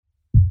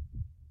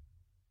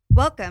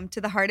Welcome to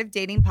the Heart of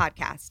Dating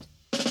podcast.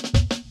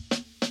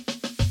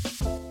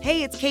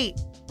 Hey, it's Kate.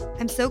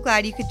 I'm so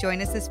glad you could join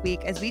us this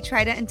week as we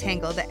try to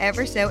untangle the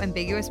ever so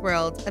ambiguous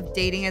world of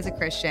dating as a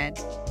Christian.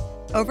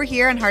 Over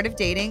here on Heart of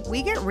Dating,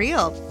 we get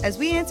real as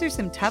we answer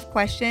some tough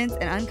questions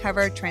and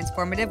uncover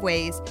transformative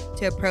ways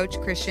to approach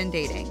Christian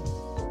dating.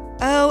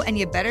 Oh, and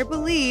you better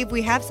believe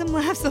we have some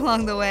laughs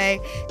along the way,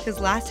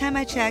 because last time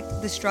I checked,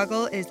 the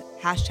struggle is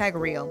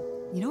 #real.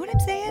 You know what I'm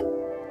saying?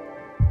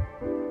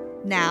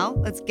 Now,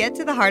 let's get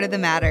to the heart of the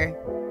matter.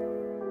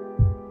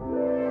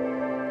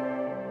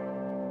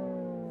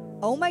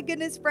 Oh my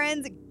goodness,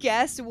 friends,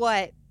 guess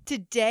what?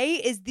 Today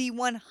is the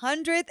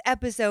 100th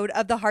episode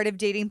of the Heart of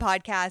Dating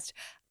podcast.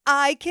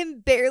 I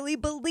can barely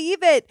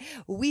believe it.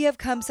 We have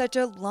come such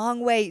a long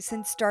way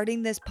since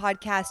starting this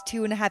podcast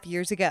 2.5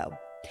 years ago.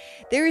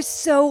 There is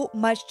so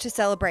much to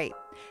celebrate.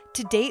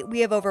 To date,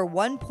 we have over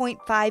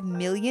 1.5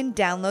 million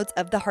downloads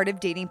of the Heart of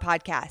Dating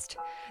podcast.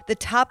 The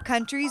top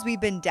countries we've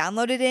been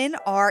downloaded in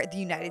are the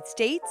United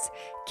States,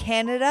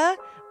 Canada,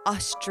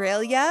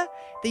 Australia,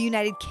 the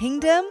United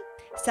Kingdom,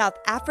 South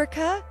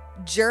Africa,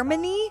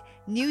 Germany,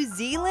 New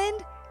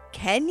Zealand,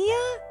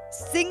 Kenya,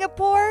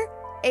 Singapore,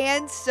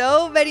 and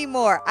so many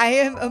more. I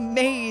am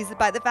amazed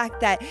by the fact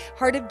that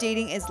Heart of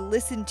Dating is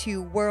listened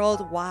to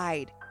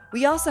worldwide.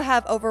 We also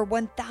have over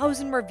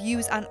 1,000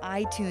 reviews on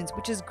iTunes,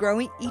 which is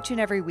growing each and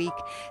every week.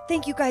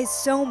 Thank you guys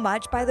so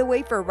much, by the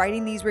way, for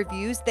writing these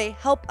reviews. They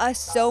help us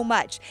so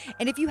much.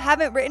 And if you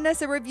haven't written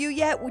us a review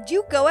yet, would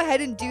you go ahead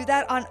and do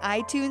that on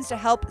iTunes to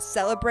help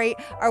celebrate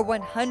our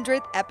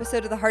 100th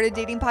episode of the Heart of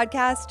Dating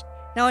podcast?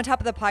 Now, on top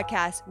of the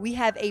podcast, we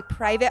have a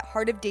private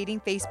Heart of Dating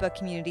Facebook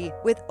community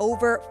with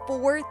over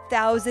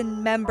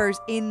 4,000 members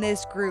in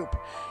this group.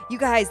 You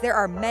guys, there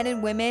are men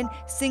and women,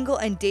 single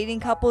and dating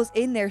couples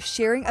in there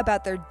sharing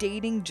about their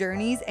dating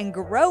journeys and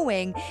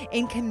growing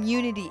in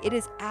community. It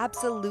is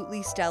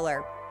absolutely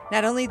stellar.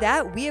 Not only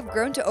that, we have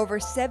grown to over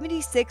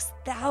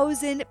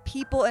 76,000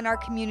 people in our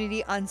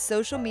community on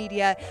social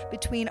media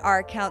between our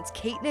accounts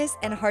Kateness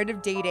and Heart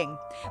of Dating.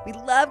 We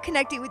love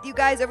connecting with you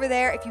guys over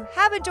there. If you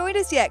haven't joined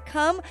us yet,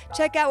 come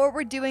check out what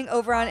we're doing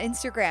over on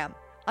Instagram.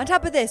 On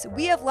top of this,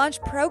 we have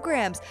launched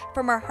programs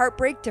from our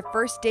Heartbreak to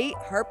First Date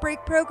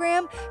Heartbreak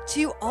program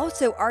to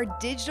also our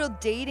digital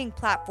dating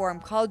platform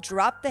called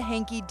Drop the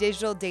Hanky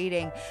Digital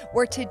Dating,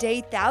 where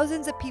today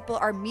thousands of people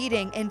are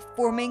meeting and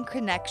forming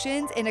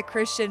connections in a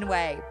Christian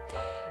way.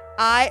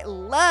 I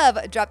love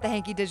Drop the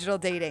Hanky Digital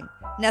Dating.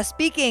 Now,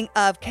 speaking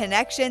of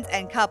connections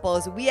and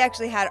couples, we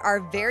actually had our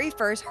very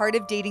first Heart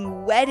of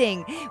Dating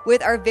wedding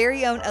with our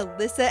very own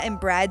Alyssa and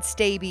Brad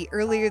Staby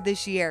earlier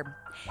this year.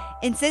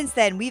 And since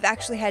then, we've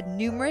actually had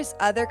numerous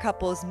other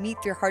couples meet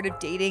through Heart of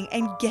Dating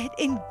and get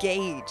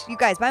engaged. You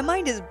guys, my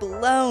mind is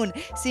blown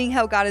seeing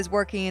how God is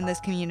working in this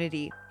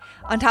community.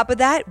 On top of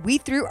that, we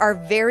threw our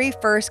very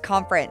first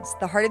conference,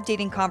 the Heart of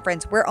Dating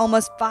Conference, where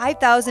almost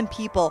 5,000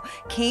 people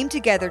came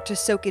together to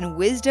soak in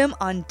wisdom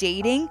on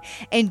dating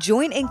and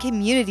join in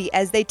community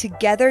as they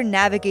together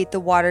navigate the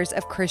waters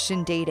of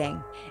Christian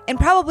dating. And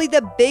probably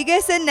the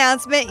biggest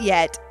announcement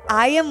yet,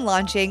 I am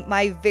launching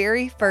my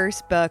very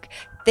first book,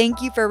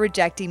 Thank You for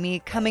Rejecting Me,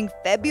 coming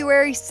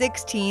February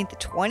 16th,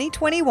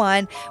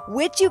 2021,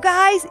 which you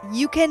guys,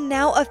 you can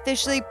now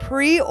officially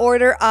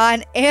pre-order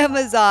on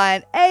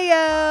Amazon.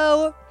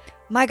 Ayo!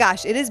 My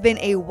gosh, it has been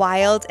a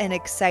wild and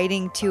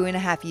exciting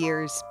 2.5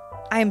 years.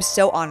 I am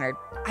so honored.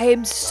 I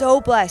am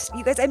so blessed.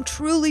 You guys, I'm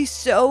truly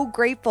so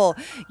grateful.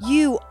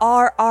 You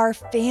are our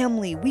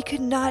family. We could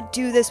not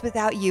do this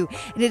without you.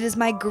 And it is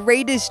my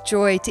greatest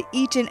joy to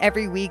each and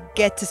every week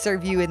get to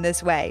serve you in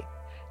this way.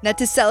 Now,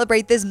 to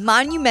celebrate this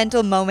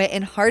monumental moment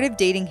in Heart of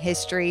Dating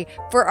history,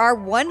 for our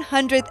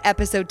 100th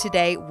episode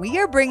today, we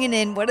are bringing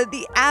in one of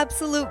the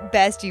absolute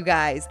best, you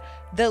guys,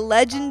 the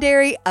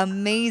legendary,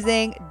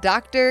 amazing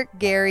Dr.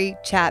 Gary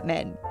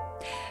Chapman.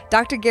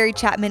 Dr. Gary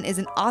Chapman is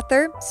an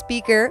author,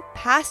 speaker,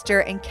 pastor,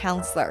 and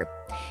counselor.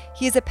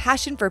 He has a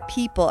passion for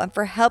people and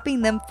for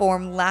helping them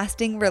form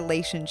lasting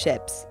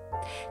relationships.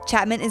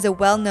 Chapman is a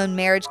well-known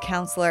marriage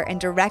counselor and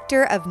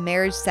director of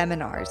marriage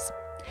seminars.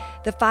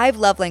 The 5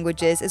 Love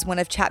Languages is one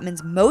of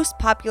Chapman's most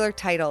popular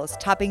titles,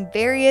 topping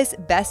various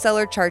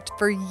bestseller charts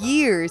for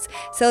years,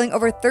 selling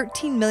over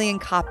 13 million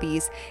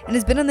copies, and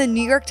has been on the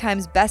New York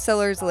Times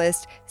bestsellers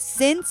list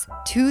since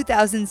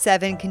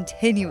 2007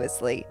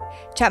 continuously.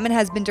 Chapman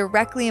has been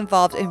directly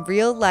involved in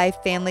real-life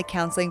family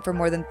counseling for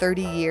more than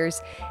 30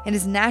 years, and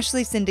his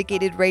nationally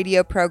syndicated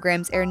radio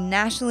programs air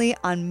nationally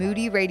on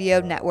Moody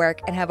Radio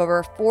Network and have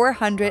over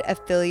 400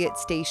 affiliate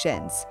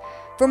stations.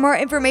 For more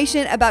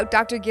information about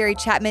Dr. Gary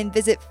Chapman,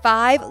 visit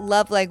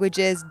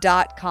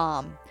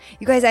 5lovelanguages.com.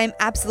 You guys, I am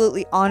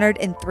absolutely honored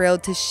and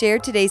thrilled to share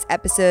today's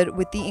episode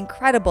with the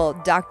incredible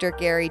Dr.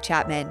 Gary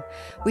Chapman.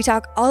 We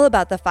talk all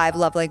about the 5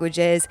 love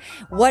languages.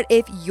 What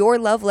if your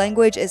love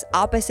language is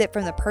opposite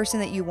from the person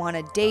that you want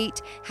to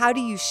date? How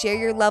do you share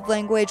your love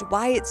language?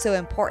 Why it's so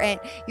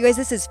important? You guys,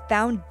 this is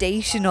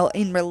foundational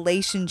in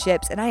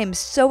relationships, and I am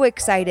so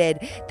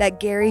excited that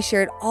Gary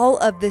shared all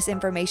of this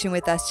information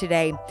with us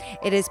today.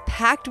 It is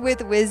packed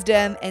with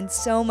wisdom and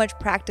so much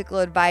practical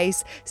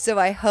advice, so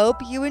I hope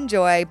you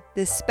enjoy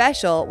this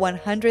special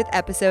 100th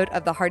episode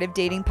of the Heart of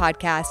Dating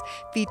podcast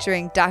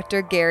featuring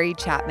Dr. Gary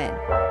Chapman.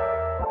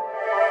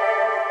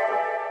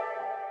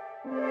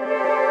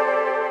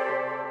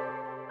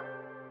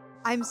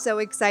 I'm so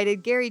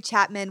excited. Gary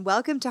Chapman,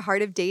 welcome to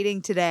Heart of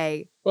Dating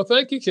today. Well,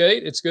 thank you,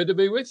 Kate. It's good to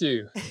be with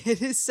you.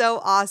 It is so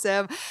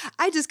awesome.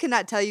 I just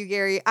cannot tell you,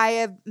 Gary, I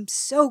am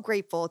so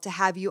grateful to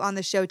have you on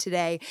the show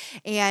today.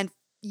 And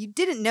you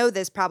didn't know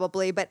this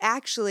probably, but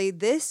actually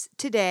this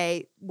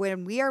today,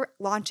 when we are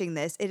launching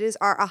this, it is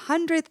our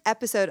 100th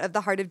episode of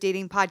the Heart of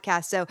Dating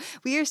podcast. So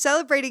we are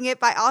celebrating it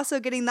by also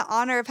getting the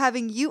honor of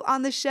having you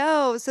on the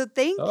show. So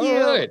thank you.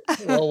 All right.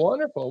 Well,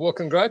 wonderful. Well,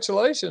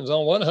 congratulations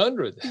on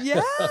 100.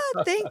 Yeah,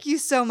 thank you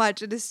so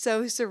much. It is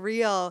so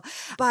surreal.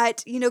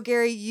 But, you know,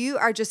 Gary, you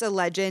are just a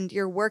legend.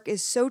 Your work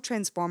is so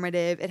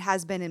transformative. It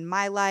has been in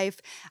my life.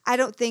 I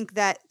don't think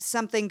that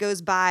something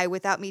goes by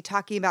without me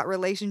talking about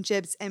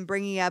relationships and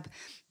bringing up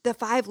the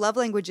 5 love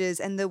languages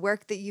and the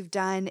work that you've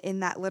done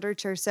in that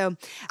literature. So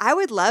I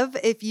would love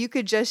if you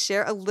could just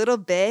share a little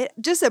bit,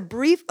 just a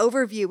brief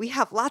overview. We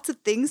have lots of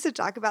things to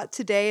talk about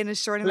today in a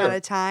short amount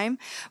of time,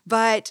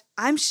 but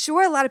I'm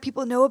sure a lot of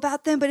people know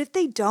about them. But if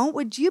they don't,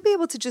 would you be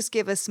able to just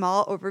give a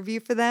small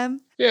overview for them?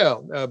 Yeah,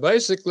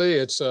 basically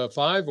it's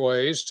 5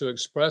 ways to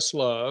express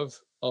love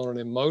on an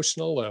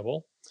emotional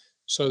level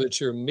so that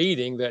you're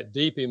meeting that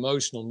deep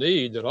emotional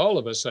need that all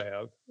of us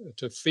have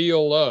to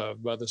feel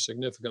loved by the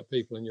significant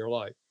people in your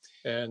life.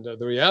 And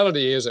the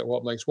reality is that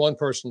what makes one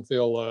person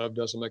feel loved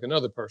doesn't make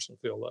another person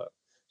feel loved.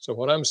 So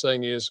what I'm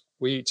saying is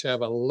we each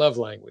have a love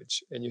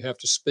language and you have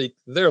to speak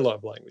their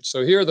love language.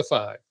 So here are the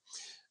 5,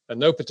 in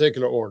no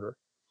particular order.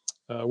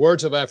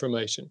 Words of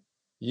affirmation,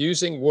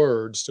 using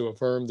words to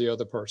affirm the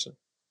other person.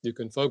 You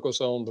can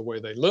focus on the way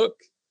they look.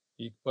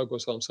 You can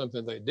focus on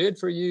something they did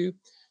for you.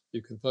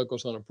 You can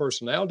focus on a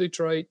personality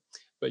trait,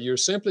 but you're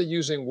simply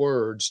using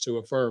words to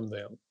affirm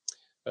them.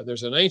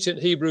 There's an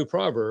ancient Hebrew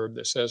proverb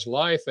that says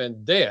life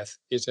and death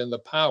is in the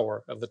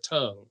power of the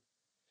tongue.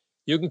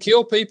 You can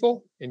kill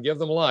people and give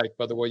them life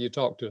by the way you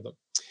talk to them.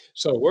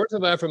 So words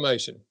of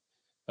affirmation.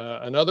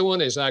 Another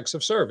one is acts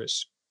of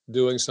service,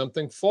 doing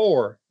something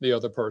for the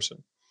other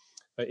person.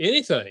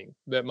 Anything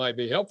that might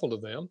be helpful to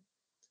them,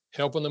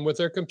 helping them with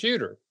their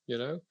computer,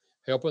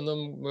 helping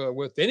them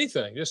with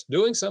anything, just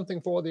doing something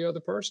for the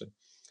other person.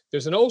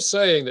 There's an old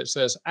saying that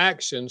says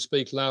actions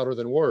speak louder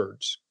than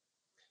words.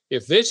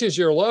 If this is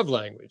your love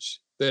language,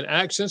 then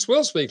actions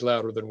will speak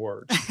louder than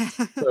words.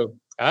 So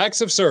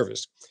acts of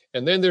service.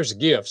 And then there's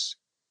gifts.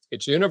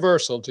 It's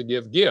universal to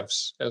give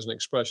gifts as an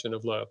expression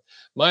of love.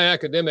 My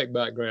academic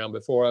background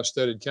before I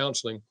studied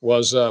counseling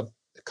was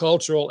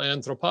cultural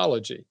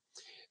anthropology.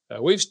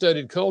 We've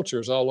studied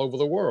cultures all over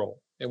the world,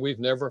 and we've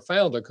never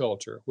found a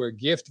culture where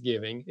gift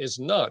giving is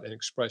not an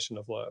expression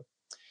of love.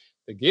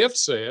 The gift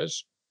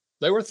says,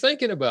 they were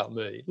thinking about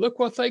me. Look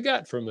what they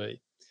got for me.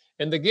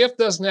 And the gift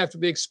doesn't have to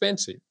be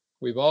expensive.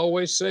 We've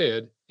always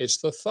said it's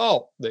the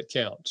thought that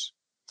counts.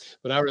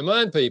 But I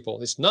remind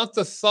people, it's not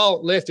the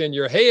thought left in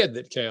your head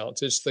that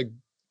counts. It's the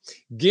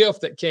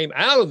gift that came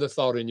out of the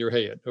thought in your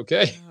head,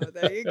 okay? Oh,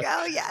 there you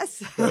go,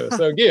 yes.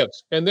 So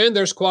gifts. And then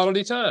there's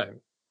quality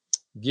time,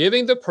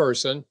 giving the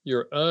person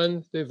your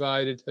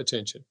undivided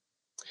attention.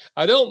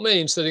 I don't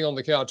mean sitting on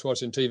the couch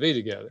watching TV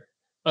together.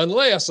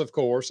 Unless, of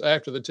course,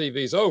 after the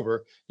TV's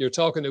over, you're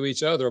talking to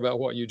each other about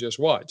what you just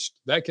watched.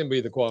 That can be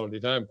the quality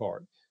time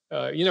part.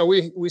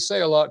 We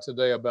say a lot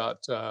today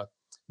about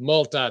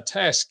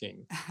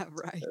multitasking.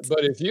 Right.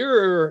 But if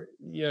you're,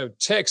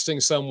 texting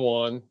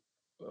someone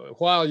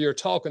while you're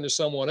talking to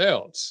someone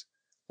else,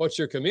 what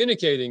you're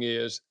communicating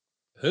is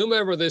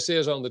whomever this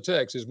is on the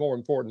text is more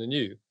important than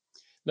you.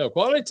 No,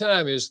 quality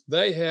time is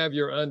they have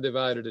your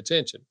undivided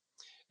attention.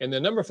 And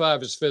then number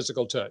 5 is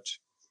physical touch.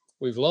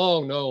 We've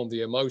long known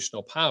the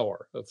emotional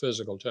power of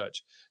physical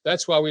touch.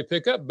 That's why we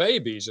pick up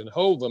babies and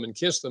hold them and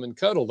kiss them and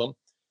cuddle them.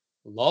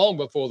 Long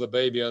before the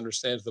baby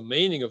understands the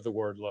meaning of the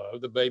word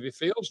love, the baby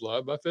feels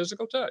love by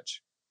physical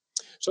touch.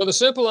 So the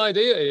simple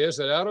idea is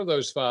that out of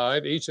those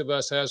 5, each of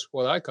us has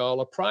what I call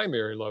a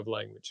primary love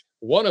language.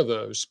 One of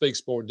those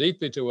speaks more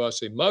deeply to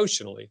us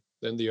emotionally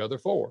than the other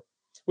 4.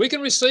 We can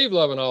receive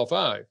love in all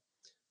 5,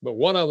 but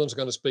one of them is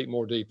going to speak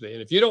more deeply.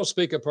 And if you don't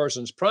speak a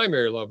person's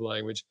primary love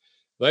language,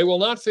 they will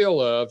not feel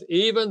loved,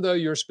 even though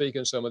you're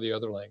speaking some of the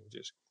other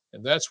languages.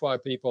 And that's why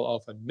people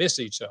often miss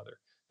each other.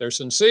 They're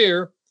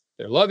sincere,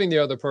 they're loving the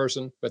other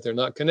person, but they're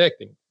not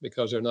connecting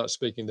because they're not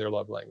speaking their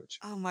love language.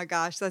 Oh my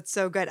gosh, that's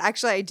so good.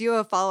 Actually, I do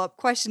have a follow-up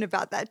question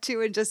about that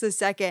too in just a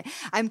second.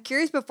 I'm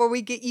curious before we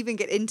even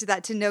get into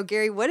that to know,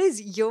 Gary, what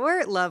is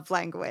your love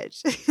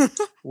language?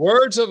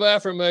 Words of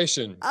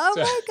affirmation. Oh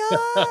So,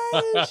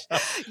 my gosh.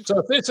 so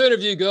if this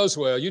interview goes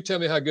well, you tell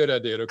me how good I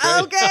did,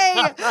 okay? Okay.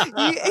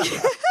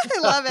 I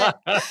love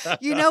it.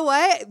 You know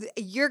what?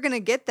 You're going to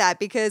get that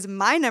because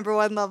my number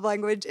one love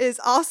language is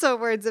also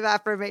words of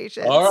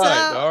affirmation. All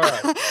right, all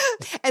right.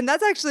 And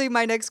that's actually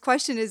my next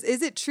question is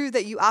it true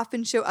that you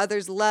often show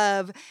others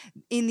love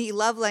in the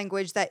love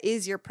language that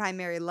is your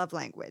primary love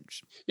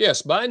language?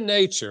 Yes, by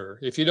nature,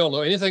 if you don't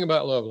know anything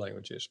about love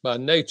languages, by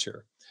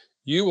nature,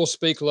 you will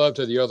speak love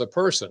to the other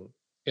person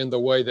in the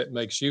way that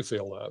makes you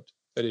feel loved.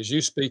 That is,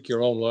 you speak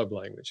your own love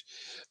language.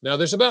 Now,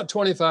 there's about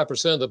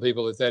 25% of the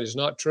people that is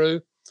not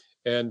true.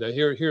 And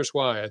here's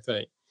why I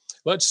think.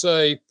 Let's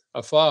say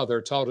a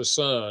father taught a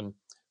son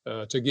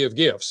to give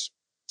gifts.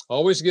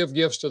 Always give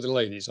gifts to the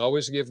ladies.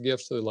 Always give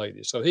gifts to the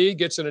ladies. So he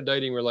gets in a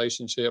dating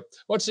relationship.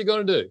 What's he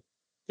going to do?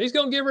 He's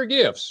going to give her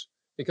gifts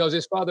because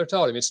his father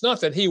taught him. It's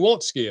not that he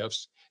wants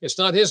gifts. It's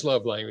not his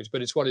love language,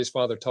 but it's what his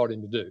father taught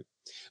him to do.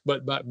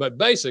 But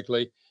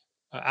basically,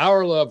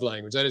 our love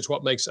language, that is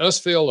what makes us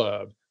feel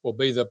loved, will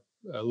be the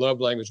love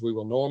language we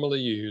will normally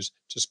use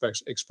to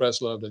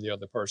express love to the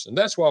other person.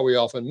 That's why we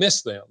often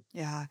miss them.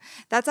 Yeah,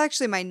 that's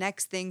actually my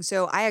next thing.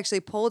 So I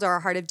actually polled our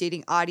Heart of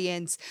Dating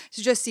audience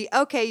to just see,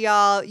 okay,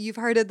 y'all, you've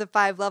heard of the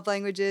 5 love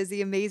languages.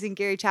 The amazing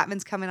Gary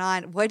Chapman's coming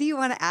on. What do you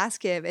want to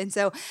ask him? And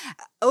so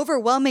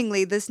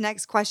overwhelmingly, this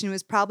next question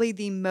was probably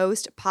the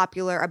most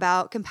popular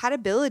about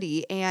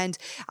compatibility. And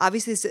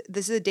obviously,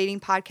 this is a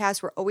dating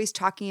podcast. We're always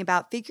talking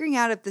about figuring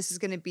out if this is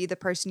going to be the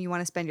person you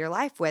want to spend your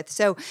life with.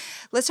 So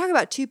let's talk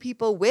about 2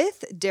 people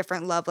with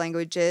different love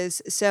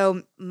languages. So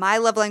my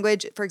love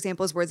language, for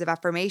example, is words of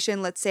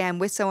affirmation. Let's say I'm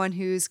with someone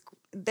who's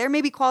there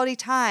may be quality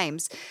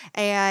times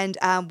and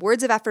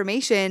words of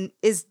affirmation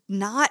is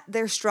not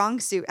their strong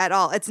suit at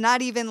all. It's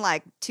not even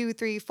like 2,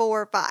 3,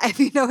 4, 5,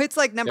 it's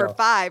like number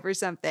 5 or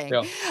something.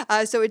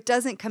 Yeah. So it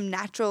doesn't come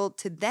natural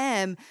to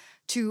them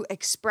to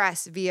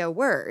express via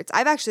words.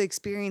 I've actually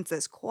experienced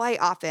this quite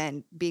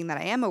often, being that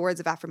I am a words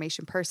of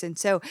affirmation person.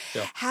 So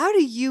how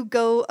do you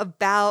go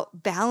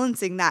about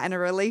balancing that in a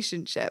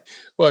relationship?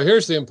 Well,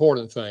 here's the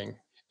important thing.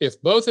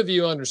 If both of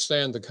you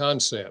understand the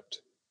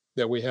concept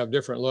that we have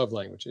different love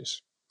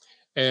languages,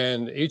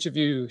 and each of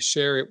you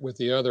share it with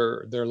the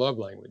other, their love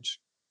language,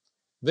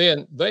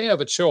 then they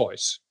have a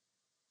choice.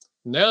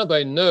 Now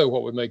they know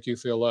what would make you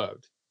feel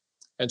loved.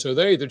 And so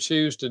they either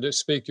choose to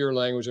speak your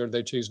language or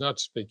they choose not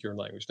to speak your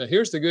language. Now,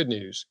 here's the good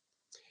news.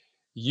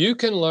 You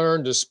can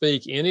learn to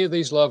speak any of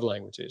these love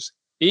languages,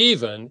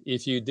 even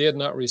if you did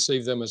not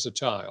receive them as a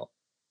child.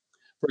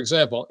 For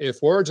example,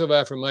 if words of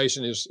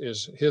affirmation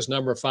is his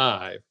number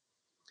 5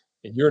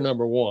 and you're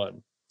number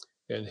 1,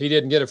 and he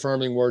didn't get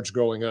affirming words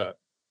growing up,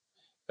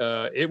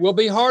 it will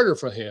be harder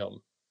for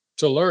him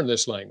to learn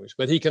this language,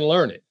 but he can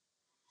learn it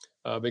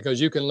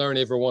because you can learn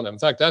every one of them. In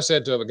fact, I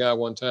said to a guy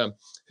one time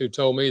who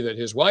told me that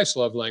his wife's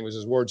love language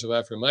is words of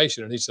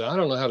affirmation, and he said, I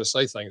don't know how to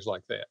say things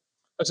like that.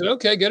 I said,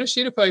 okay, get a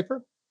sheet of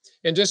paper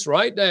and just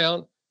write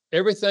down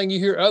everything you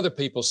hear other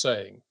people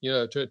saying,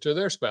 to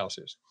their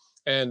spouses.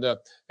 And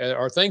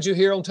or things you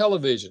hear on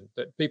television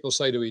that people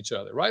say to each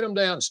other. Write them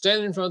down,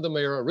 stand in front of the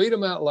mirror, read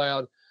them out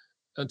loud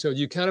until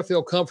you kind of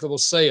feel comfortable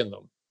saying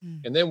them.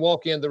 And then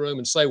walk in the room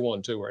and say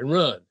one to her and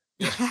run.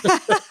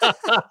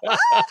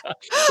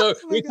 So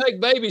we take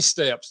baby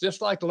steps,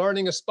 just like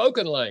learning a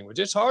spoken language.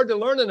 It's hard to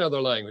learn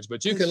another language,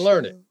 but you can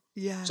learn it.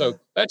 Yeah. So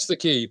that's the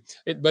key.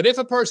 But if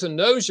a person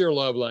knows your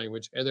love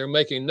language and they're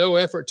making no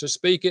effort to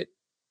speak it,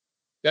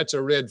 that's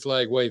a red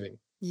flag waving.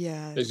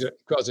 Yeah.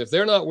 Because if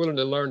they're not willing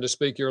to learn to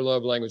speak your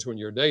love language when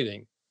you're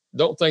dating,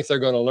 don't think they're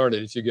going to learn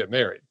it if you get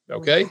married.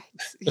 Okay. Right.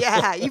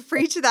 Yeah. You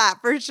preach that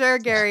for sure,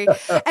 Gary.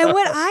 And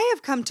what I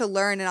have come to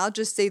learn, and I'll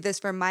just say this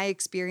from my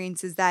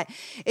experience, is that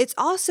it's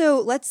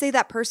also, let's say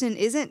that person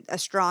isn't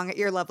as strong at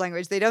your love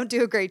language. They don't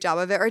do a great job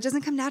of it, or it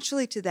doesn't come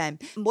naturally to them.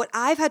 What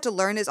I've had to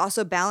learn is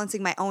also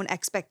balancing my own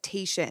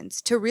expectations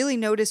to really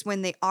notice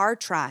when they are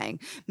trying.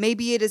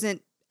 Maybe it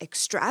isn't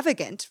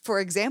extravagant, for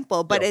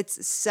example, but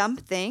it's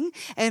something.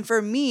 And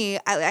for me,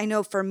 I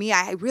know for me,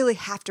 I really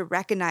have to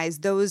recognize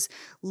those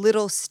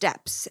little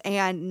steps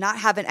and not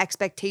have an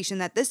expectation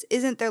that this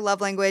isn't their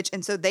love language.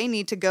 And so they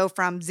need to go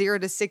from 0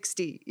 to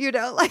 60,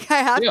 like I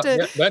have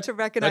to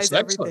recognize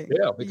that's everything.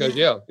 Excellent. Yeah, because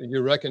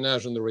you're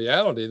recognizing the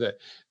reality that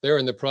they're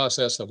in the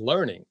process of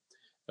learning.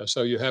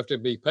 So you have to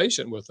be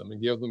patient with them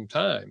and give them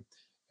time.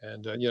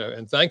 And,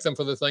 and thank them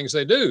for the things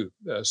they do.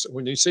 So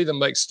when you see them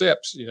make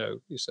steps, you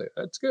say,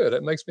 that's good.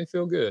 That makes me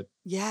feel good.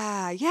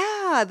 Yeah.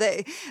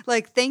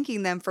 Like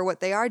thanking them for what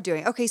they are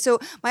doing. Okay. So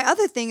my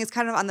other thing is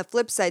kind of on the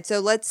flip side. So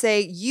let's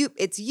say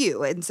it's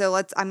you. And so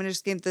I'm going to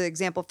just give the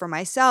example for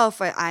myself.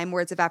 I'm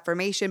words of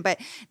affirmation, but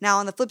now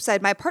on the flip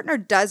side, my partner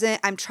doesn't,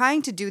 I'm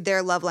trying to do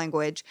their love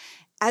language.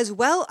 as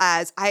well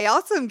as I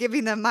also am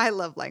giving them my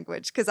love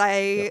language because Yeah.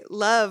 I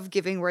love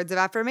giving words of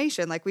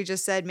affirmation. Like we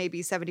just said, maybe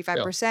Yeah.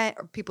 75%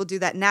 or people do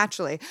that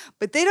naturally,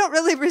 but they don't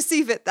really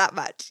receive it that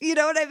much. You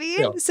know what I Yeah.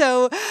 mean?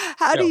 So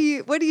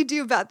Yeah. what do you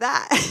do about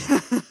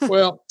that?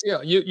 Well,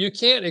 yeah, you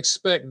can't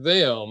expect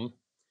them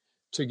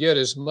to get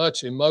as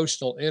much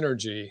emotional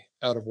energy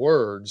out of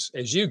words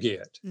as you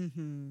get.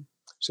 hmm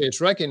See,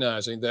 it's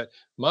recognizing that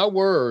my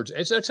words,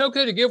 it's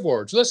okay to give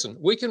words. Listen,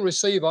 we can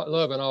receive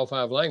love in all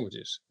five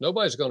languages.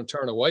 Nobody's going to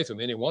turn away from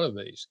any one of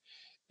these.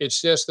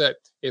 It's just that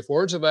if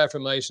words of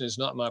affirmation is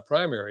not my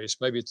primary, it's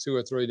maybe two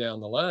or three down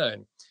the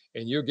line,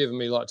 and you're giving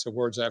me lots of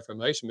words of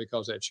affirmation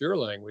because that's your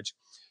language.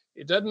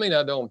 It doesn't mean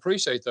I don't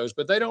appreciate those,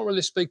 but they don't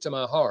really speak to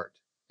my heart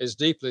as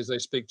deeply as they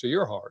speak to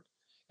your heart.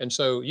 And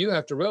so you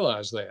have to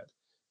realize that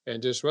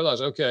and just realize,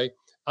 okay,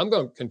 I'm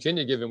going to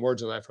continue giving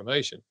words of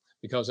affirmation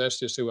because that's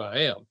just who I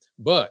am.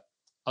 But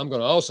I'm going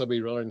to also be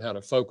learning how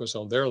to focus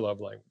on their love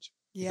language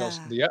because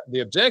Yeah. the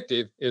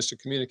objective is to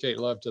communicate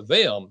love to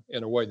them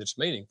in a way that's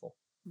meaningful.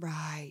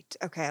 Right.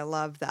 Okay, I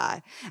love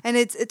that. And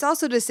it's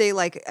also to say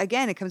like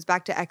again, it comes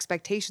back to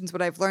expectations.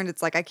 What I've learned,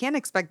 it's like I can't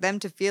expect them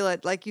to feel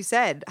it like you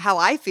said, how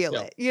I feel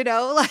Yeah. it, you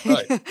know?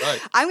 Right. Like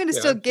Right. I'm going to Yeah.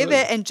 still give it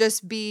Absolutely. and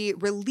just be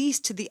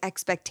released to the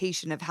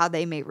expectation of how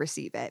they may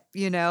receive it,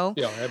 you know?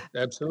 Yeah.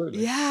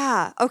 Absolutely.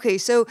 Yeah. Okay,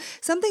 so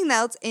something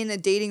else in a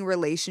dating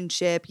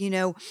relationship,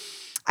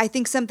 I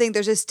think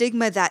there's a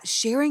stigma that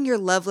sharing your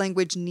love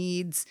language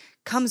needs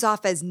comes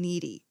off as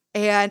needy.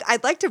 And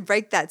I'd like to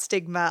break that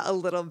stigma a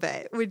little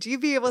bit. Would you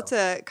be able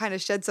Yeah. to kind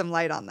of shed some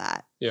light on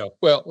that? Yeah.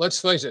 Well, let's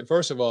face it.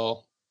 First of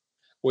all,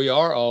 we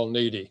are all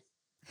needy.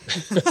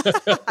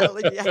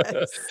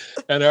 Yes.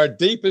 And our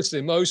deepest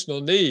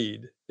emotional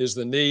need is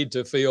the need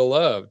to feel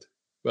loved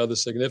by the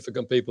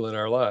significant people in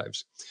our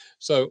lives.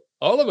 So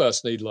all of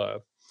us need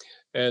love.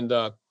 And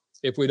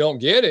if we don't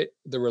get it,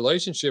 the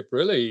relationship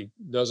really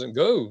doesn't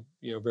go,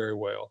 very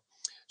well.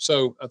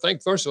 So I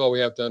think first of all we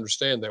have to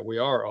understand that we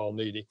are all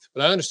needy.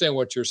 But I understand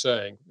what you're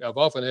saying. I've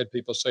often had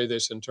people say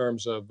this in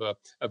terms of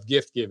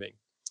gift giving.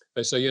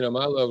 They say,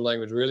 my love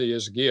language really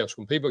is gifts.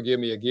 When people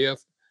give me a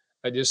gift,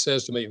 it just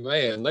says to me,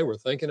 man, they were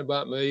thinking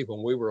about me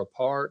when we were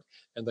apart,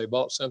 and they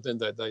bought something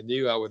that they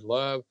knew I would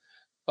love.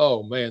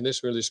 Oh man,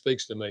 this really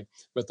speaks to me.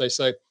 But they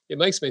say it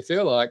makes me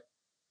feel like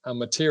I'm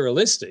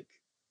materialistic.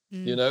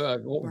 Mm, I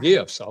want right.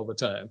 gifts all the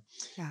time.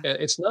 Yeah. And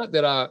it's not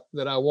that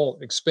I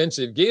want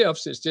expensive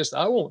gifts. It's just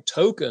I want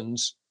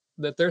tokens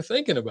that they're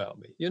thinking about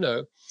me.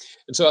 And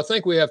so I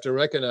think we have to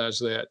recognize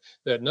that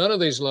none of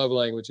these love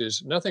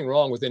languages, nothing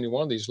wrong with any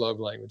one of these love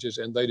languages,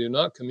 and they do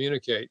not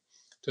communicate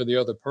to the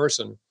other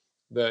person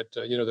that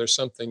there's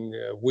something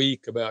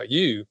weak about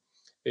you.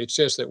 It's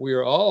just that we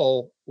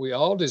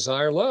all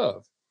desire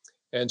love.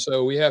 And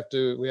so we have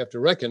to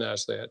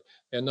recognize that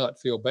and not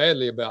feel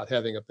badly about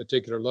having a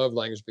particular love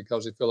language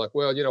because we feel like,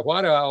 well,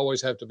 why do I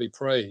always have to be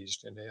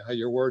praised? And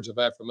your words of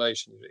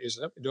affirmation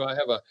do I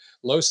have a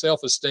low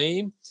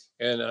self-esteem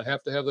and I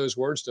have to have those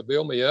words to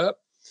build me up?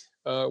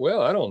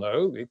 Well, I don't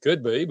know. It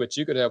could be, but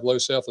you could have low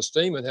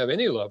self-esteem and have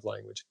any love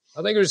language.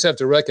 I think we just have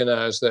to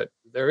recognize that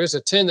there is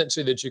a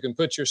tendency that you can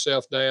put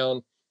yourself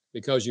down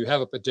because you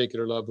have a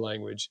particular love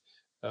language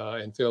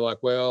and feel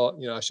like, well,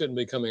 I shouldn't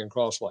be coming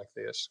across like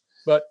this.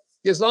 But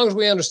as long as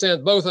we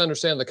both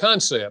understand the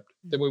concept,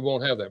 then we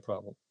won't have that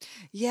problem.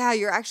 Yeah,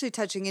 you're actually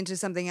touching into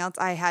something else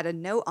I had a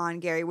note on,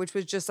 Gary, which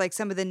was just like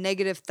some of the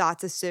negative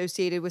thoughts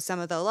associated with some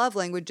of the love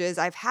languages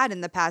I've had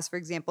in the past. For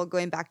example,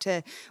 going back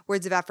to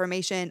words of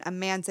affirmation, a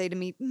man say to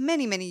me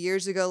many, many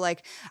years ago,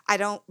 like, I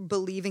don't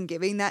believe in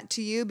giving that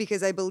to you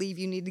because I believe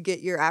you need to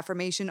get your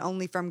affirmation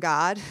only from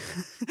God.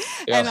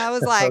 Yeah. And I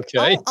was like,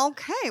 Okay. oh,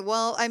 okay.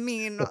 Well, I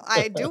mean,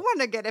 I do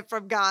want to get it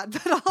from God,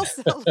 but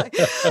also like,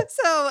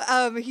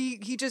 so he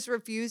just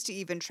refused to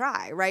even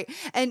try, right?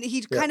 And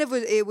he Yeah. kind of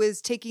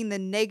was taking the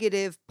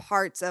negative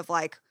parts of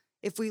like,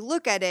 if we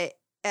look at it,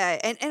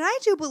 and I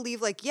do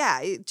believe like, yeah,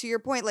 to your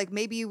point, like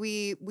maybe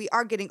we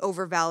are getting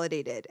over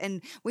validated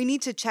and we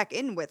need to check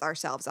in with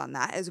ourselves on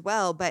that as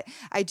well. But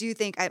I do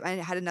think I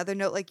had another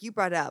note like you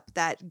brought up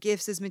that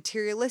gifts is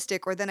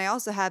materialistic, or then I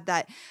also have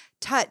that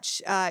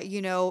touch,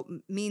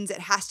 means it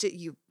has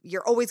to,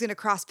 you're always going to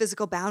cross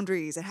physical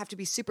boundaries and have to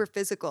be super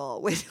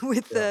physical with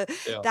Yeah. the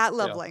Yeah. that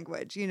love Yeah.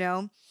 language.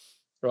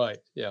 Right.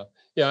 Yeah.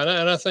 Yeah.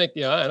 And I think,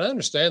 yeah, and I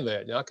understand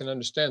that. Yeah, I can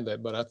understand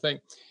that. But I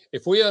think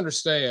if we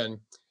understand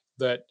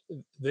that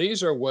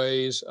these are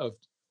ways of,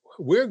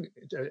 we're,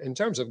 in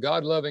terms of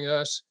God loving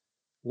us,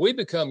 we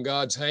become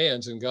God's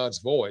hands and God's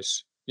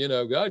voice.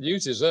 God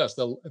uses us.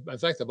 In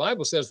fact, the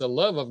Bible says the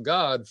love of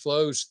God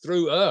flows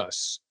through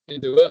us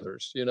into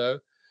others,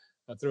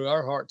 through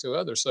our heart to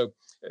others. So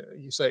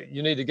you say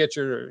you need to get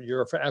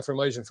your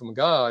affirmation from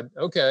God.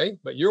 Okay,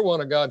 but you're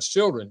one of God's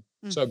children.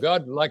 So Mhm.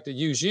 God would like to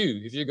use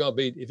you if you're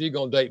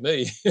gonna date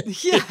me.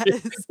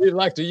 Yes. He'd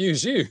like to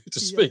use you to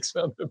Yeah. speak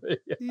something to me.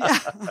 Yeah.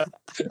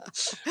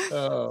 I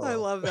Oh,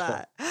 love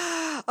that.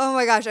 Oh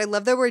my gosh, I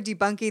love that we're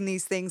debunking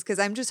these things because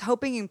I'm just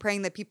hoping and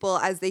praying that people,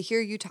 as they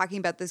hear you talking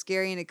about this,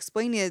 Gary, and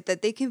explaining it,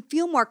 that they can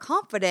feel more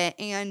confident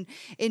and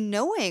in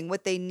knowing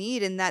what they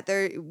need, and that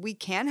we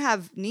can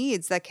have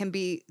needs that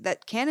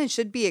can and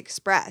should be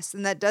expressed,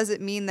 and that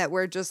doesn't mean that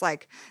we're just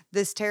like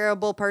this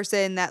terrible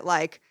person that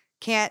like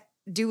can't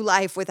do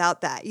life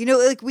without that.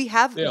 Like we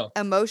have Yeah,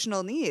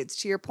 emotional needs.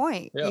 To your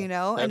point, yeah,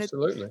 and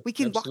absolutely, we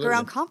can walk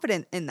around absolutely.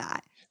 confident in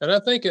that. And I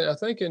think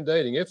in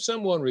dating, if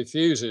someone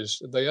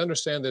refuses, they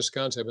understand this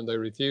concept and they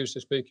refuse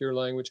to speak your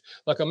language.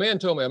 Like a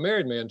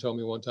married man told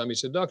me one time, he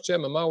said, Dr.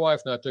 Chapman, my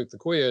wife and I took the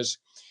quiz,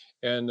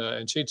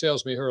 and she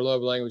tells me her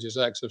love language is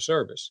acts of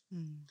service.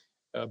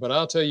 Mm. But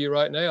I'll tell you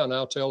right now, and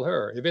I'll tell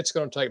her, if it's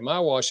going to take my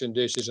washing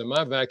dishes and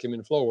my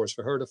vacuuming floors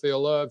for her to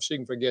feel loved, she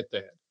can forget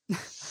that.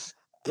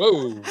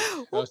 Whoa.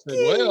 I said,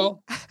 Okay.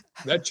 well,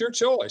 that's your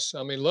choice.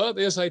 I mean, love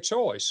is a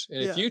choice.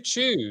 And if Yeah. you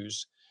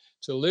choose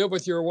to live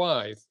with your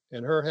wife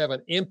and her have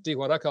an empty,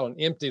 what I call an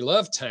empty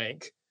love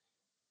tank,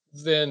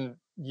 then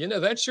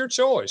that's your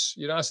choice.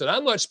 I said,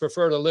 I much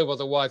prefer to live with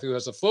a wife who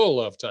has a full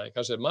love tank.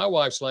 I said, my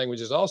wife's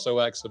language is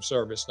also acts of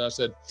service. And I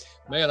said,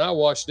 man, I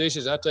wash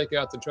dishes, I take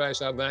out the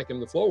trash, I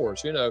vacuum the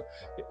floors. It,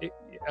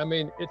 I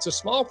mean, it's a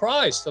small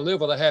price to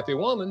live with a happy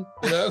woman,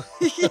 Yes.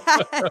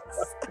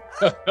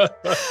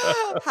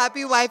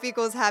 Happy wife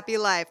equals happy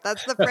life.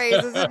 That's the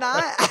phrase, is it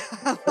not?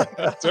 Oh my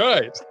That's God.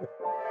 right.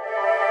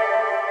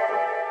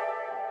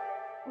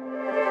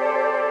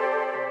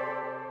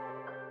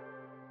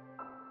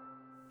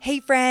 Hey,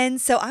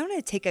 friends. So, I want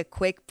to take a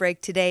quick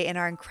break today in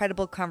our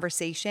incredible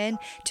conversation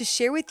to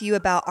share with you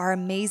about our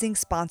amazing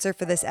sponsor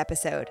for this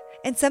episode.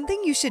 And something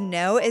you should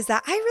know is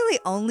that I really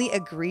only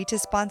agree to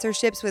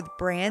sponsorships with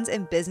brands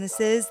and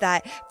businesses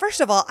that, first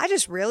of all, I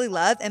just really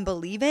love and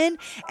believe in.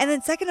 And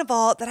then, second of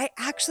all, that I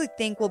actually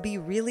think will be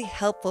really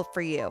helpful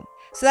for you.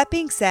 So, that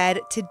being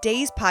said,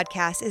 today's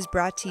podcast is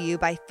brought to you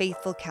by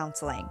Faithful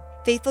Counseling.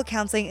 Faithful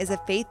Counseling is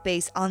a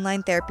faith-based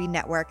online therapy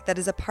network that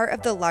is a part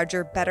of the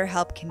larger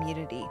BetterHelp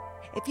community.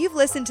 If you've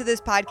listened to this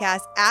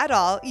podcast at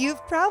all,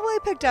 you've probably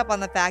picked up on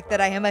the fact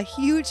that I am a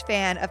huge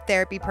fan of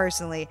therapy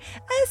personally,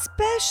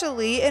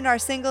 especially in our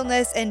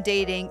singleness and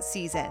dating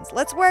seasons.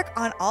 Let's work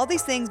on all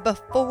these things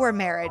before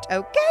marriage,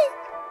 okay?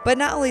 But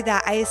not only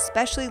that, I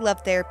especially love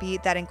therapy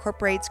that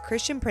incorporates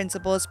Christian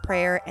principles,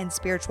 prayer, and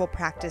spiritual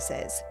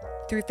practices.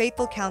 Through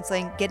Faithful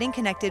Counseling, getting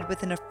connected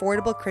with an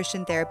affordable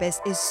Christian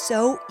therapist is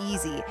so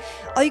easy.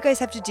 All you guys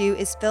have to do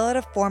is fill out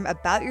a form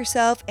about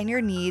yourself and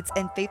your needs,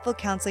 and Faithful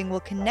Counseling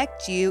will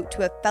connect you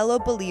to a fellow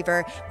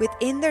believer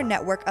within their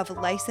network of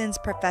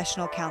licensed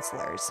professional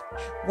counselors.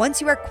 Once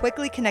you are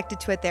quickly connected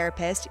to a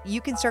therapist, you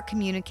can start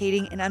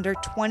communicating in under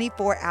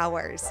 24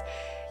 hours.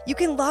 You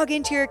can log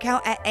into your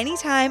account at any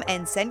time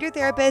and send your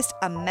therapist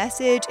a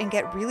message and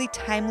get really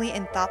timely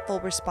and thoughtful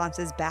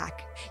responses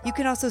back. You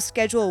can also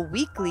schedule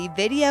weekly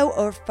video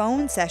or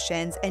phone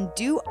sessions and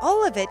do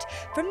all of it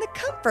from the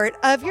comfort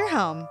of your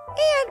home.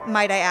 And,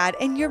 might I add,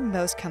 in your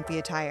most comfy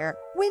attire.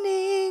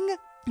 Winning!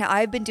 Now,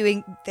 I've been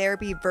doing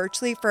therapy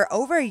virtually for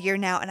over a year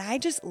now, and I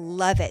just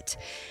love it.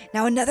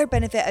 Now, another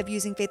benefit of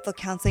using Faithful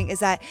Counseling is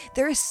that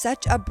there is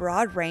such a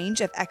broad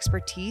range of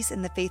expertise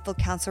in the Faithful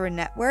Counselor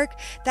Network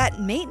that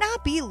may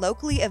not be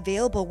locally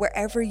available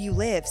wherever you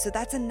live. So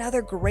that's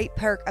another great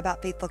perk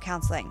about Faithful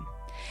Counseling.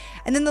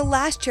 And then the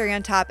last cherry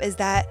on top is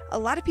that a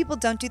lot of people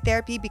don't do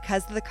therapy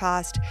because of the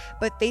cost,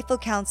 but Faithful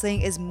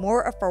Counseling is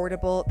more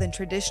affordable than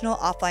traditional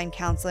offline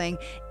counseling,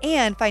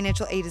 and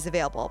financial aid is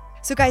available.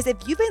 So guys, if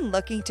you've been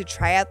looking to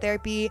try out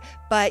therapy,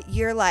 but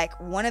you're like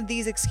one of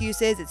these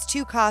excuses, it's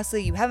too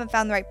costly, you haven't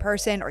found the right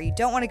person, or you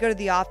don't want to go to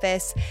the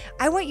office,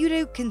 I want you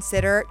to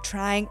consider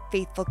trying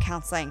Faithful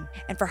Counseling.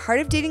 And for Heart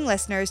of Dating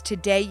listeners,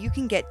 today you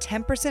can get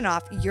 10%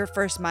 off your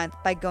first month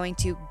by going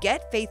to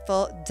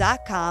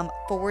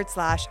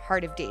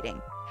getfaithful.com/Heart of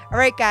Dating. All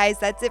right, guys,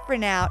 that's it for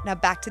now. Now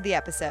back to the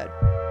episode.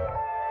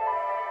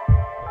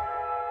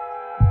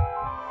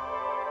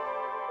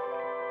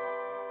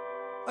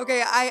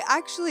 Okay, I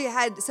actually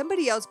had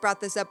somebody else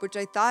brought this up, which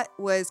I thought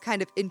was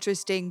kind of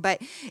interesting,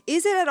 but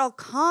is it at all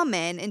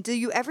common, and do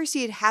you ever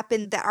see it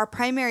happen, that our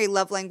primary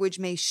love language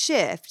may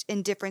shift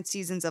in different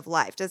seasons of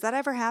life? Does that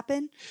ever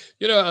happen?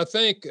 I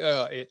think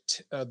the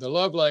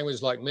love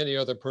language, like many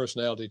other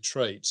personality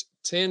traits,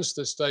 tends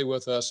to stay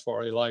with us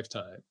for a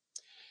lifetime.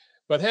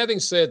 But having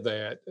said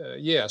that,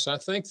 yes, I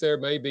think there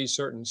may be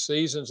certain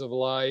seasons of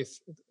life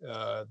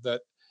that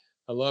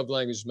a love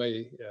language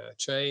may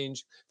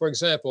change. For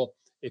example,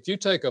 if you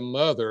take a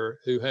mother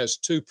who has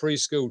two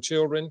preschool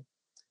children,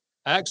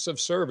 acts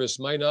of service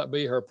may not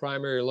be her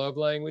primary love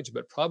language,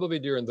 but probably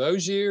during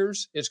those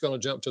years, it's going to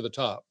jump to the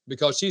top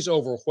because she's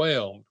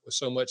overwhelmed with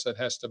so much that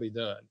has to be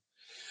done.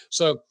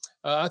 So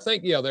I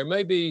think, yeah, there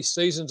may be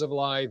seasons of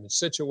life and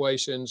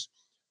situations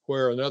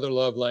where another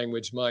love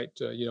language might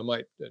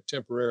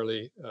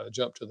temporarily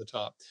jump to the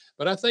top.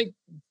 But I think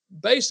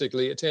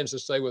basically it tends to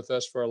stay with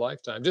us for a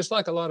lifetime, just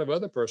like a lot of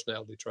other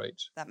personality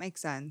traits. That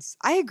makes sense.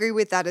 I agree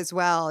with that as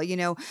well.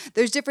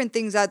 There's different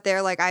things out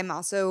there. Like, I'm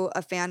also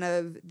a fan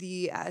of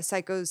the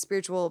psycho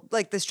spiritual,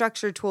 like the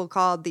structure tool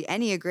called the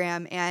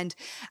Enneagram. And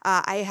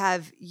I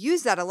have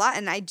used that a lot.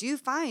 And I do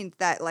find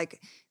that,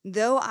 like,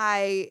 though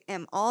I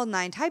am all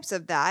nine types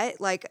of that,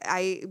 like,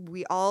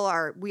 we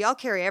all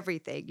carry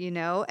everything,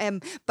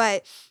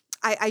 but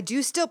I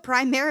do still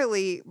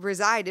primarily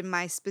reside in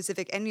my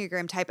specific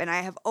Enneagram type. And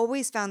I have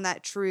always found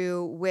that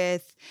true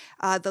with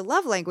the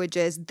love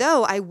languages.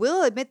 Though I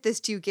will admit this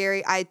to you,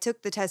 Gary, I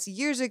took the test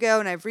years ago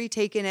and I've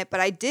retaken it, but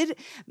I did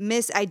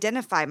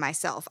misidentify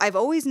myself. I've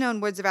always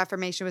known words of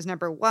affirmation was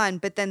number one,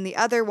 but then the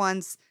other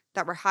ones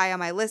that were high on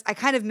my list, I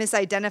kind of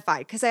misidentified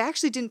because I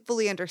actually didn't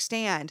fully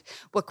understand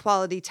what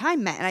quality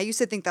time meant. And I used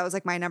to think that was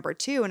like my number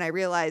two. And I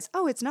realized,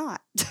 oh, it's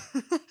not.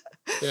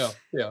 Yeah,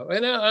 yeah,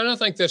 and I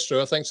think that's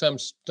true. I think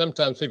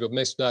sometimes people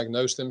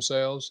misdiagnose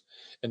themselves,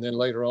 and then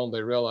later on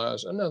they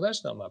realize, oh no,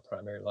 that's not my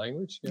primary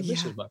language. This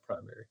Yeah. is my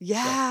primary.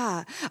 Yeah,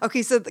 Yeah.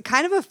 Okay. So,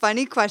 kind of a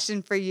funny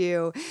question for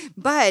you,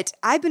 but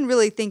I've been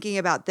really thinking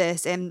about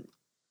this. And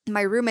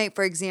my roommate,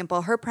 for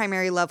example, her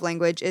primary love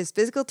language is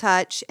physical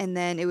touch, and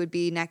then it would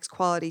be next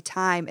quality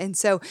time. And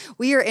so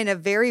we are in a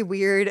very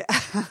weird,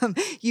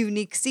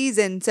 unique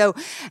season. So,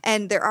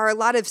 and there are a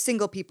lot of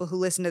single people who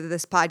listen to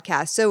this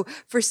podcast. So,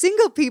 for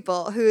single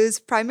people whose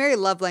primary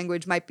love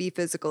language might be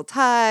physical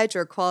touch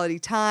or quality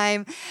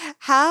time,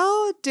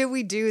 how do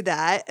we do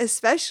that,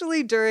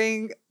 especially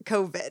during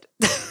COVID?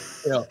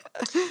 yeah.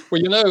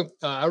 Well,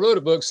 I wrote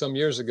a book some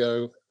years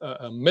ago,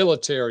 a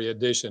military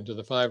edition to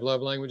the five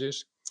love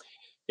languages,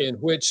 in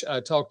which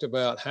I talked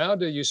about how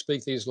do you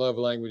speak these love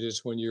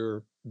languages when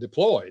you're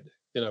deployed,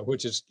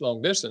 which is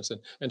long distance.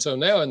 And so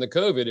now in the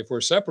COVID, if we're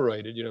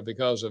separated,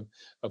 because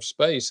of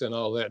space and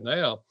all that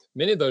now,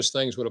 many of those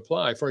things would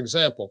apply. For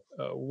example,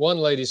 one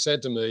lady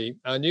said to me,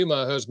 I knew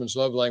my husband's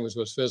love language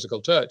was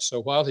physical touch.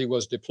 So while he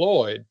was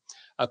deployed,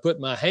 I put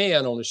my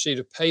hand on a sheet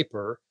of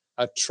paper,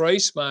 I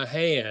traced my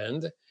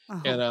hand,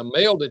 and Oh, I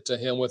mailed it to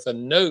him with a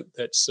note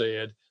that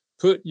said,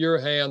 put your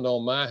hand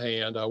on my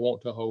hand. I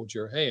want to hold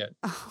your hand.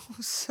 oh,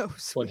 so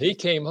When he sweet.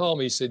 came home,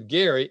 he said,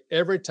 Gary,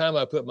 every time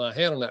I put my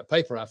hand on that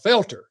paper, I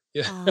felt her.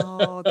 Yeah.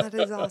 Oh, that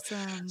is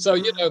awesome. So,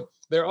 Wow.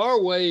 there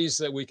are ways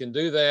that we can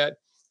do that.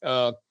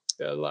 Uh,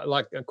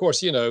 like, of course,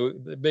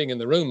 being in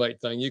the roommate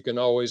thing, you can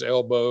always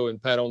elbow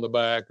and pat on the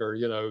back, or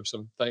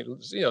some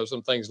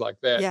things like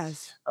that.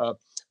 Yes. Uh,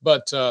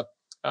 but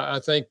I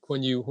think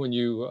when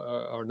you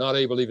are not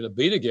able even to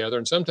be together,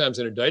 and sometimes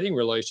in a dating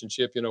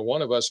relationship,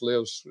 one of us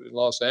lives in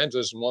Los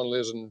Angeles and one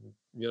lives in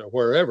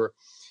wherever,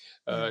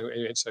 Yeah.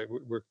 and so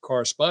we're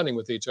corresponding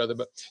with each other.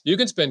 But you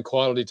can spend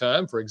quality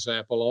time, for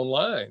example,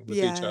 online with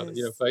each other,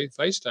 Yes.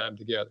 FaceTime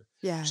together.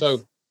 Yes.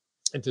 So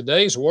in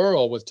today's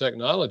world with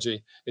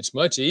technology, it's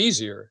much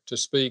easier to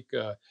speak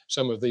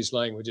some of these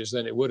languages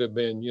than it would have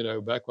been,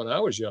 back when I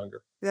was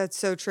younger. That's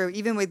so true.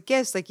 Even with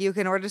gifts, like you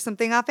can order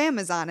something off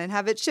Amazon and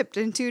have it shipped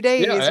in 2 Yeah,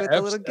 days with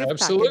the little gift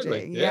absolutely.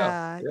 packaging.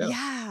 Yeah, Yeah. yeah.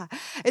 Yeah.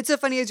 It's so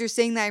funny as you're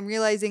saying that, I'm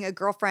realizing a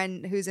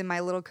girlfriend who's in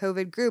my little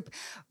COVID group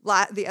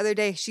the other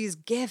day, she's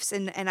gifts,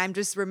 and I'm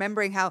just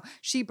remembering how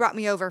she brought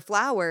me over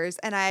flowers,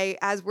 and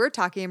as we're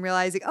talking, I'm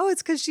realizing, oh,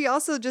 it's because she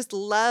also just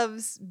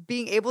loves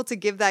being able to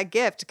give that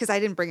gift, because I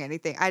didn't bring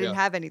anything. I didn't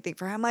Yeah, have anything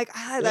for her. I'm like,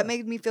 that yeah.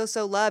 made me feel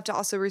so loved to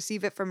also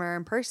receive it from her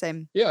in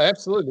person. Yeah,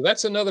 absolutely.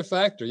 That's another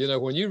factor.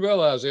 When you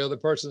realize the other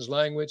person's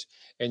language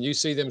and you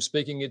see them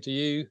speaking it to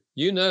you,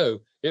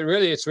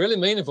 it's really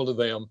meaningful to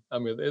them. I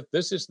mean,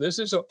 this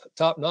is a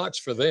top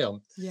notch for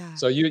them. Yeah.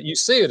 So you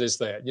see it as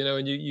that,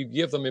 and you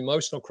give them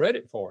emotional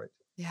credit for it.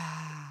 Yeah,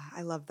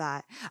 I love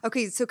that.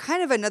 Okay, so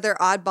kind of another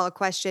oddball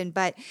question,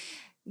 but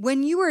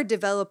when you were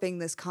developing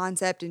this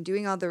concept and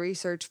doing all the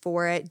research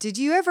for it, did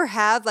you ever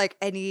have like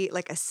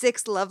a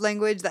sixth love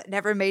language that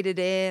never made it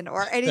in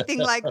or anything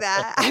like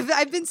that?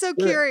 I've been so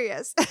Yeah,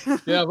 curious.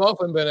 yeah. I've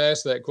often been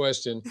asked that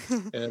question,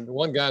 and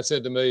one guy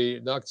said to me,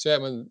 Dr.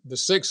 Chapman, the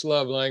sixth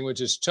love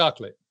language is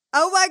chocolate.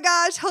 Oh my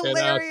gosh, And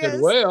I said,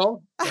 hilarious.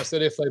 "Well," I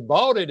said, "if they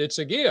bought it, it's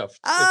a gift.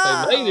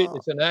 If they made it, Oh.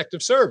 it's an act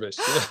of service."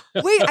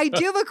 Wait, I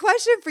do have a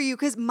question for you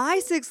because my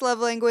sixth love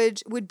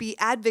language would be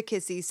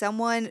advocacy,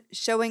 someone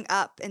showing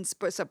up and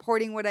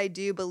supporting what I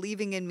do,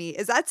 believing in me.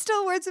 Is that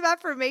still words of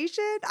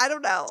affirmation? I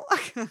don't know.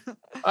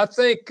 I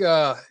think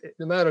no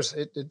matter,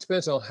 it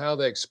depends on how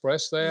they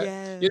express that.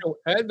 Yeah.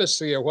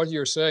 Advocacy, or what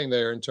you're saying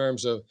there in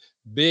terms of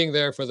being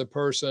there for the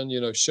person,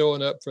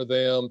 showing up for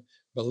them,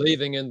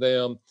 believing in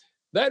them.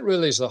 That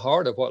really is the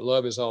heart of what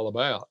love is all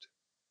about.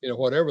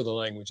 Whatever the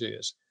language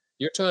is,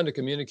 you're trying to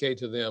communicate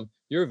to them,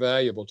 you're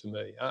valuable to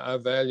me. I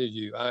value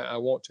you. I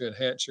want to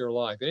enhance your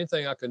life.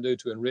 Anything I can do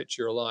to enrich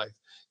your life,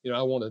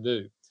 I want to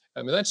do.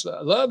 I mean, that's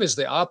love is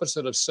the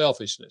opposite of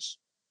selfishness.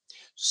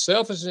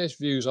 Selfishness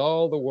views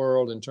all the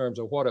world in terms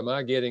of what am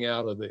I getting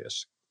out of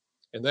this?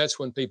 And that's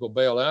when people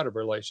bail out of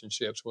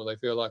relationships, when they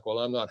feel like, well,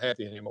 I'm not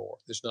happy anymore.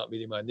 It's not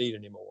meeting my need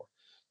anymore.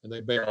 And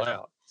they bail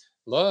out.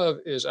 Love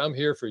is, I'm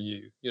here for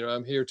you.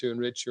 I'm here to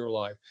enrich your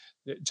life.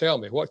 Tell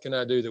me, what can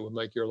I do that would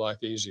make your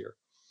life easier?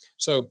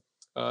 So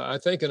I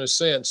think, in a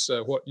sense,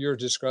 what you're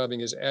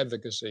describing as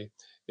advocacy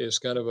is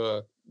kind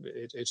of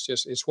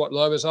it's what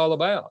love is all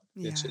about.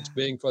 It's Yeah.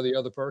 being for the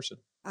other person.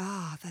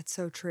 Ah, that's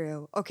so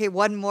true. Okay,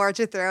 one more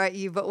to throw at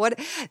you, but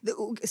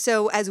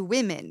so as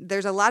women,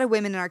 there's a lot of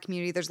women in our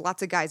community, there's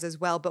lots of guys as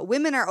well, but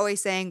women are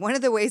always saying one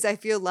of the ways I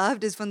feel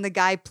loved is when the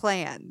guy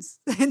plans.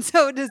 And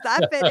so does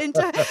that fit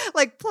into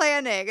like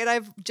planning? And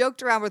I've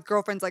joked around with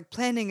girlfriends like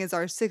planning is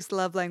our sixth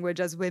love language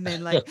as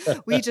women. Like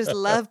we just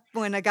love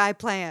when a guy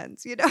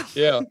plans, you know?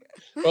 Yeah.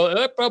 Well,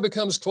 that probably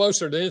comes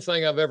closer to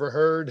anything I've ever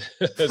heard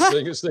as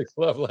being a sixth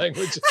love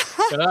language.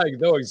 And I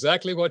know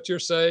exactly what you're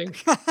saying,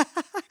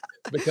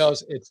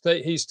 because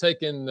he's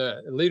taken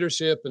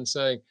leadership and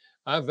saying,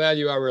 I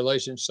value our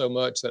relationship so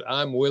much that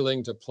I'm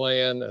willing to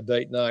plan a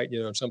date night,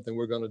 something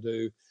we're going to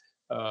do.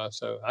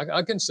 So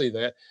I can see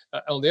that.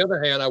 On the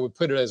other hand, I would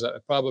put it as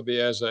probably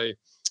as a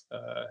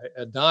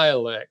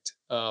dialect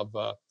of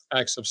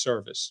acts of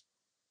service,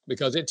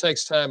 because it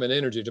takes time and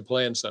energy to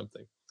plan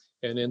something.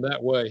 And in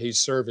that way, he's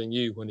serving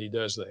you when he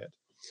does that.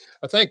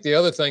 I think the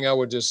other thing I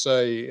would just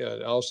say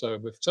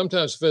also,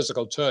 sometimes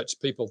physical touch,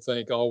 people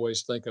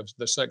always think of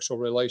the sexual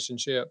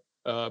relationship,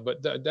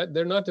 but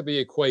they're not to be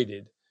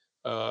equated.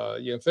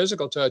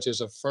 Physical touch is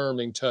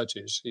affirming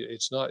touches.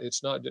 It's not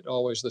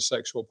always the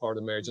sexual part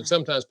of marriage. And Right.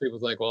 sometimes people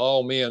think, well,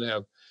 all men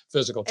have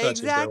physical touch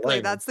as their Exactly.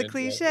 language. That's the And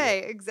cliche.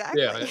 yeah,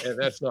 Exactly. and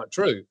that's not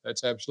true.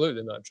 That's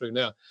absolutely not true.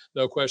 Now,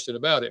 no question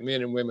about it.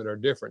 Men and women are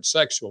different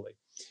sexually,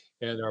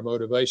 and our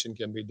motivation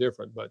can be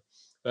different, but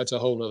that's a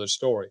whole nother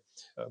story.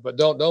 But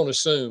don't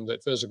assume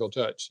that physical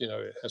touch,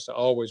 it has to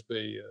always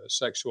be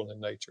sexual in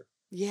nature.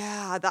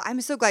 Yeah, I'm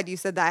so glad you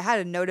said that. I had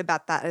a note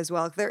about that as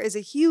well. There is a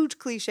huge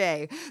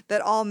cliche that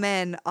all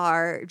men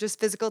are just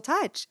physical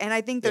touch. And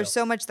I think Yeah, there's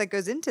so much that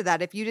goes into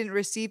that. If you didn't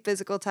receive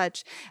physical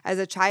touch as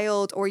a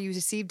child or you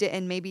received it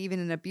in maybe even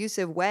an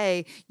abusive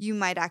way, you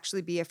might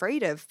actually be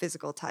afraid of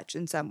physical touch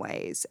in some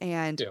ways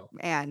yeah,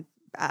 and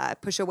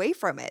push away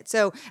from it.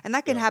 So, and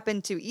that can yeah.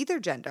 happen to either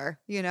gender,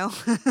 you know?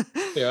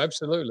 Yeah,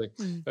 absolutely.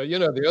 Mm.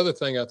 The other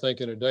thing I think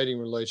in a dating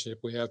relationship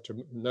we have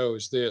to know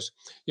is this.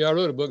 I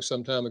wrote a book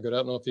some time ago. I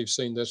don't know if you've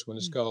seen this one.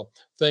 It's Mm. called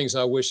 "Things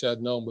I Wish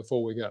I'd Known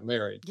Before We Got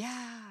Married."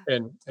 Yeah.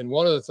 And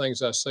one of the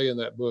things I say in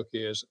that book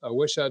is, I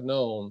wish I'd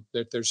known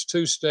that there's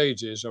two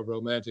stages of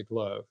romantic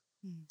love.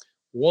 Mm.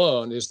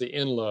 One is the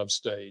in love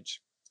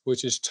stage,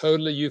 which is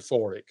totally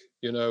euphoric.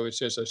 It's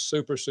just a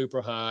super,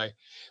 super high.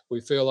 We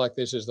feel like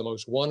this is the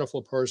most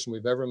wonderful person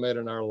we've ever met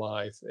in our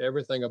life.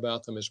 Everything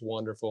about them is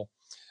wonderful.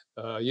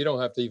 You don't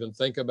have to even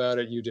think about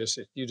it. You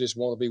just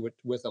want to be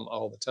with them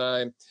all the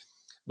time.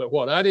 But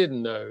what I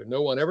didn't know,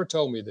 no one ever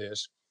told me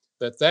this,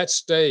 that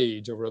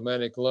stage of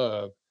romantic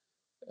love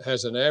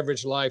has an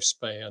average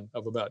lifespan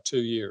of about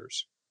 2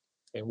 years,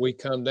 and we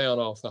come down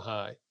off the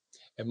high.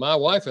 And my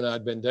wife and I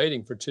had been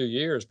dating for 2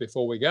 years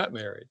before we got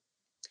married.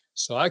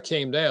 So I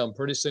came down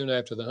pretty soon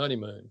after the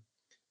honeymoon,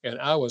 and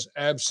I was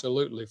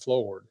absolutely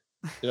floored.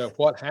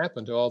 What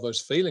happened to all those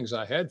feelings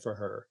I had for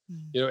her?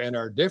 Mm. And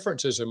our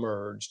differences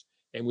emerged,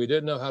 and we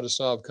didn't know how to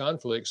solve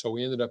conflict. So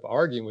we ended up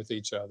arguing with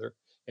each other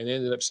and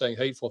ended up saying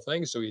hateful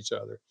things to each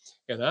other.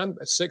 And I'm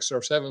 6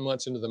 or 7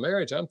 months into the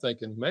marriage. I'm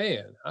thinking,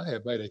 man, I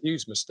have made a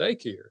huge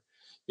mistake here.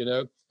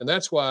 And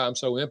that's why I'm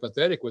so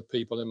empathetic with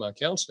people in my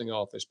counseling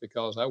office,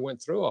 because I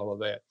went through all of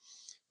that.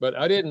 But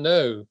I didn't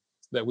know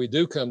that we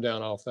do come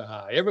down off the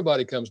high.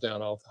 Everybody comes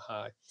down off the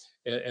high.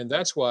 And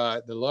that's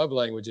why the love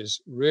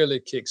languages really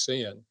kicks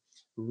in,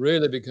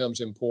 really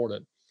becomes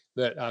important,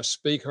 that I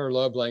speak her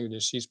love language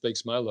and she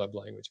speaks my love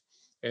language.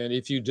 And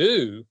if you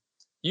do,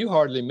 you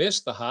hardly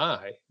miss the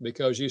high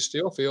because you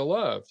still feel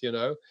loved.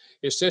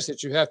 It's just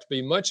that you have to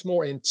be much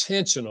more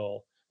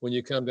intentional when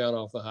you come down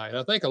off the high. And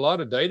I think a lot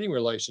of dating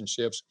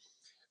relationships,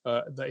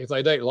 if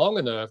they date long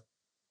enough,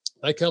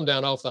 they come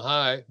down off the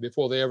high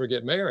before they ever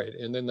get married.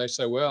 And then they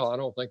say, well, I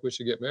don't think we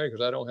should get married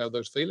because I don't have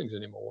those feelings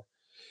anymore.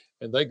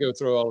 And they go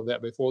through all of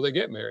that before they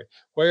get married.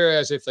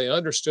 Whereas if they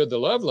understood the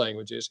love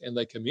languages and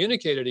they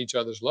communicated each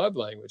other's love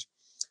language,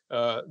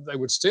 they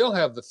would still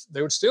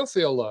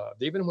feel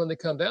loved even when they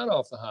come down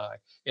off the high.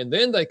 And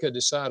then they could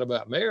decide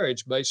about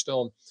marriage based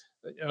on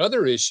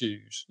other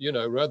issues,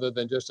 rather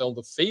than just on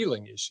the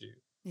feeling issue.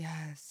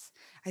 Yes.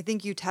 I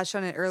think you touched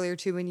on it earlier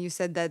too when you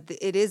said that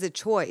it is a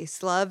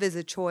choice. Love is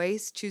a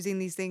choice. Choosing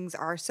these things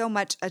are so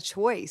much a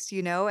choice,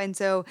 you know? And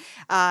so,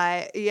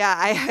 yeah,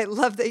 I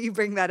love that you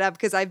bring that up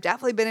because I've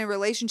definitely been in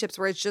relationships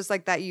where it's just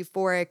like that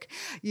euphoric,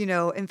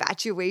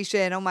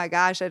 infatuation. Oh my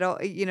gosh, I don't,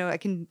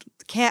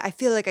 I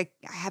feel like I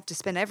have to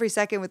spend every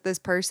second with this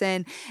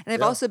person. And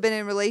I've Yeah. also been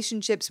in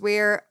relationships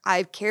where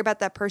I care about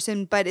that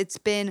person, but it's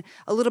been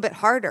a little bit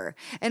harder.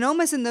 And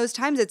almost in those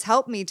times, it's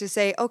helped me to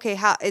say, okay,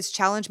 how it's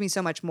challenged me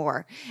so much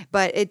more.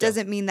 But it Yeah.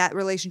 doesn't mean that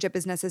relationship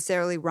is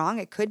necessarily wrong.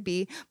 It could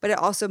be, but it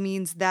also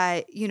means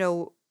that,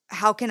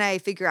 how can I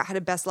figure out how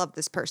to best love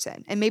this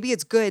person? And maybe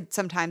it's good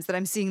sometimes that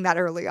I'm seeing that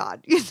early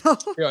on,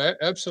 Yeah,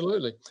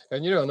 absolutely.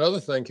 And another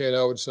thing, Kate,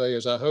 I would say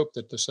is I hope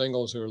that the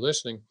singles who are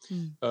listening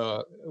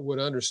Mm. would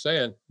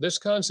understand this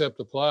concept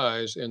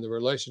applies in the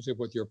relationship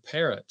with your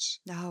parents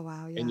Oh,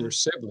 wow. and your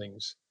Yeah.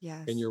 siblings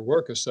and Yes. your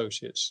work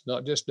associates,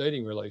 not just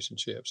dating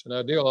relationships. And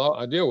I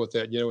deal with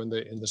that,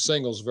 in the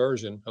singles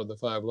version of the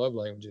five love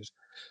languages,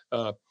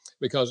 uh,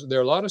 because there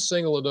are a lot of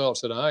single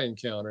adults that I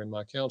encounter in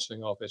my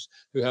counseling office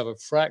who have a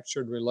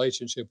fractured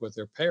relationship with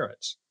their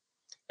parents.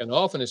 And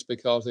often it's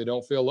because they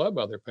don't feel loved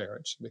by their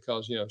parents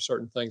because,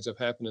 certain things have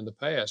happened in the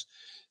past.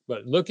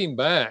 But looking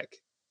back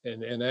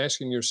and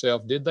asking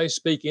yourself, did they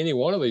speak any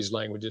one of these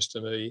languages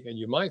to me? And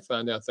you might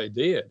find out they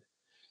did.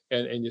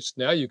 And it's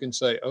now you can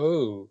say,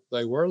 oh,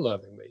 they were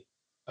loving me.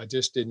 I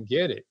just didn't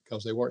get it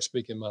because they weren't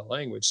speaking my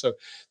language. So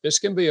this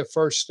can be a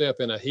first step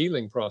in a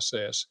healing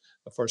process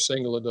for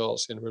single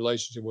adults in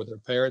relationship with their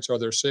parents or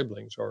their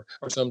siblings or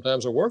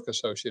sometimes a work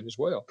associate as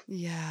well.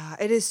 Yeah,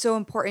 it is so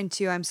important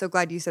too. I'm so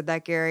glad you said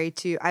that, Gary.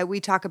 We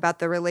talk about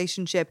the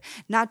relationship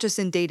not just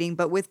in dating,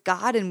 but with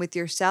God and with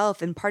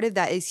yourself. And part of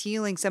that is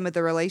healing some of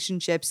the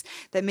relationships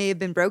that may have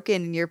been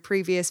broken in your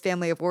previous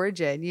family of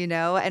origin,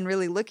 and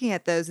really looking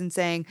at those and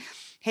saying,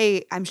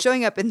 hey, I'm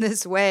showing up in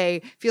this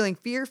way, feeling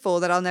fearful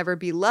that I'll never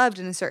be loved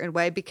in a certain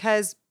way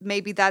because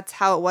maybe that's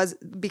how it was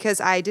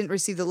because I didn't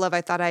receive the love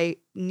I thought I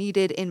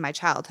needed in my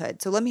childhood.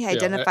 So let me Yeah,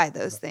 identify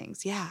those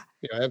things. Yeah.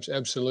 yeah,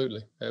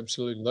 absolutely,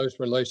 absolutely. Those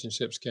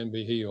relationships can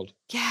be healed.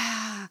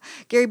 Yeah.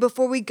 Gary,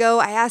 before we go,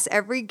 I ask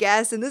every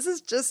guest, and this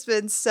has just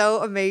been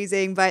so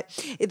amazing. But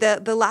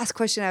the last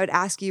question I would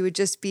ask you would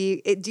just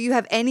be, do you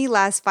have any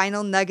last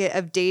final nugget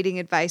of dating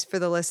advice for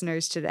the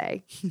listeners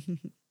today?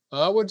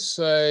 I would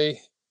say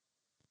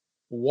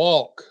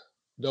walk,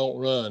 don't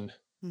run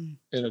Mm.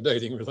 in a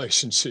dating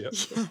relationship.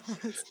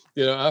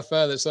 Yes. I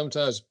find that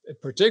sometimes,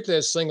 particularly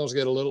as singles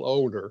get a little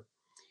older,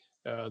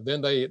 then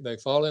they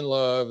fall in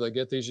love, they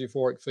get these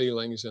euphoric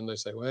feelings, and they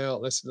say, "Well,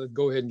 let's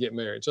go ahead and get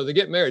married." So they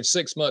get married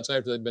 6 months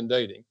after they've been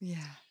dating.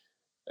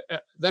 Yeah.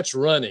 That's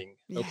running.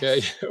 Okay,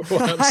 Yes.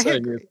 what I'm I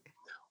saying is agree.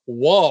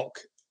 walk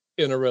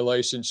in a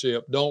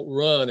relationship, don't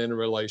run in a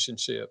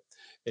relationship,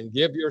 and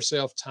give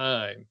yourself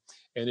time.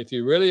 And if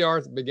you really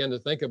are begin to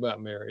think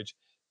about marriage,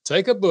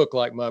 take a book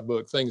like my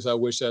book, Things I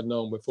Wish I'd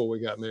Known Before We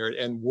Got Married,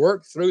 and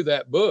work through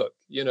that book.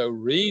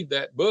 Read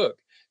that book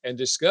and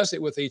discuss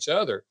it with each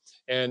other,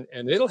 and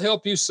it'll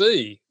help you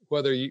see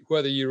whether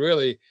you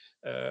really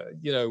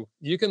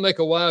you can make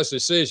a wise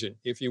decision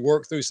if you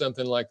work through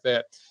something like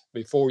that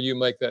before you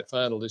make that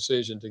final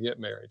decision to get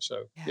married.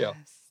 So yeah.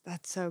 Yes,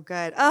 that's so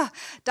good.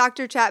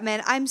 Dr.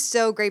 Chapman, I'm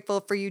so grateful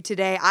for you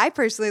today. I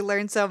personally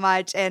learned so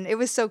much, and it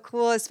was so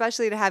cool,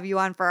 especially to have you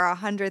on for our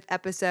 100th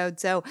episode.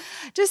 So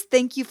just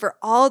thank you for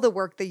all the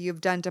work that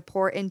you've done to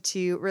pour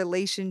into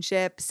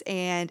relationships,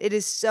 and it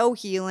is so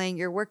healing.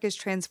 Your work is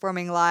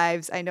transforming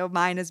lives. I know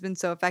mine has been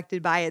so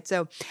affected by it.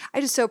 So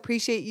I just so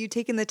appreciate you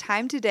taking the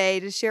time today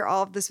to share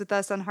all of this with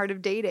us on Heart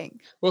of Dating.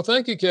 Well,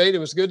 thank you, Kate. It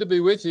was good to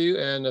be with you.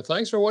 And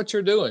thanks for what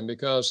you're doing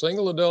because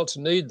single adults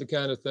need the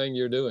kind of thing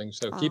you're doing.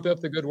 So keep up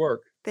Oh, the good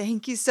work.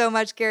 thank you so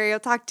much, Gary. I'll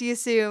talk to you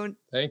soon.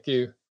 Thank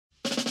you.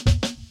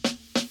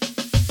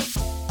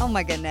 Oh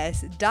my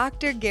goodness.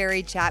 Dr.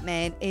 Gary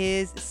Chapman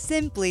is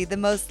simply the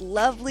most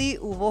lovely,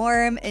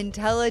 warm,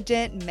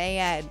 intelligent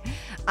man.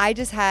 I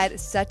just had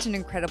such an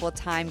incredible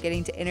time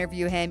getting to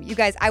interview him. You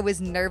guys, I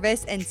was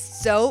nervous and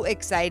so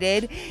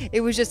excited.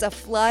 It was just a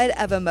flood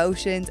of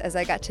emotions as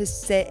I got to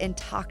sit and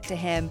talk to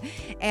him.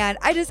 And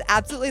I just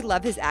absolutely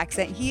love his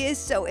accent. He is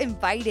so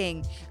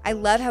inviting. I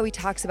love how he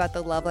talks about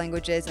the love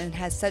languages and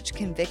has such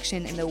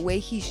conviction in the way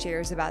he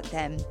shares about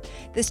them.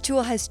 This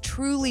tool has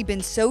truly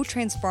been so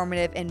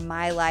transformative in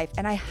my life,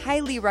 and I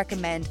highly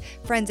recommend,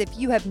 friends, if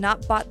you have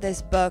not bought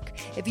this book,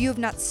 if you have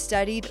not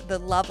studied the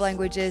love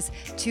languages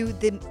to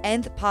the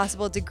nth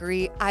possible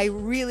degree, I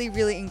really,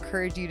 really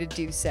encourage you to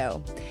do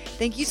so.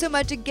 Thank you so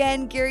much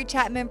again, Gary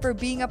Chapman, for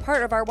being a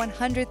part of our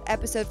 100th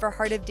episode for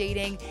Heart of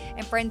Dating.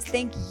 And friends,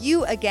 thank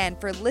you again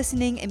for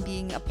listening and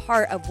being a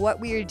part of what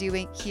we are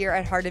doing here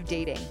at Heart of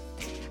Dating.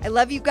 I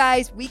love you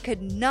guys. We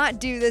could not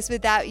do this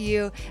without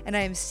you, and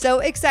I am so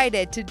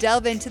excited to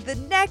delve into the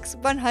next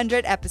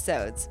 100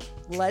 episodes.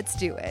 Let's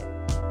do it.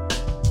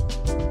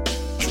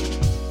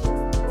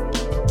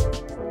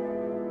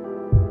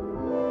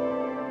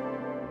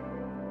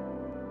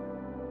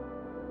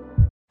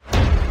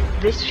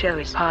 This show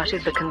is part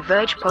of the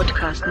Converge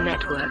Podcast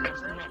Network.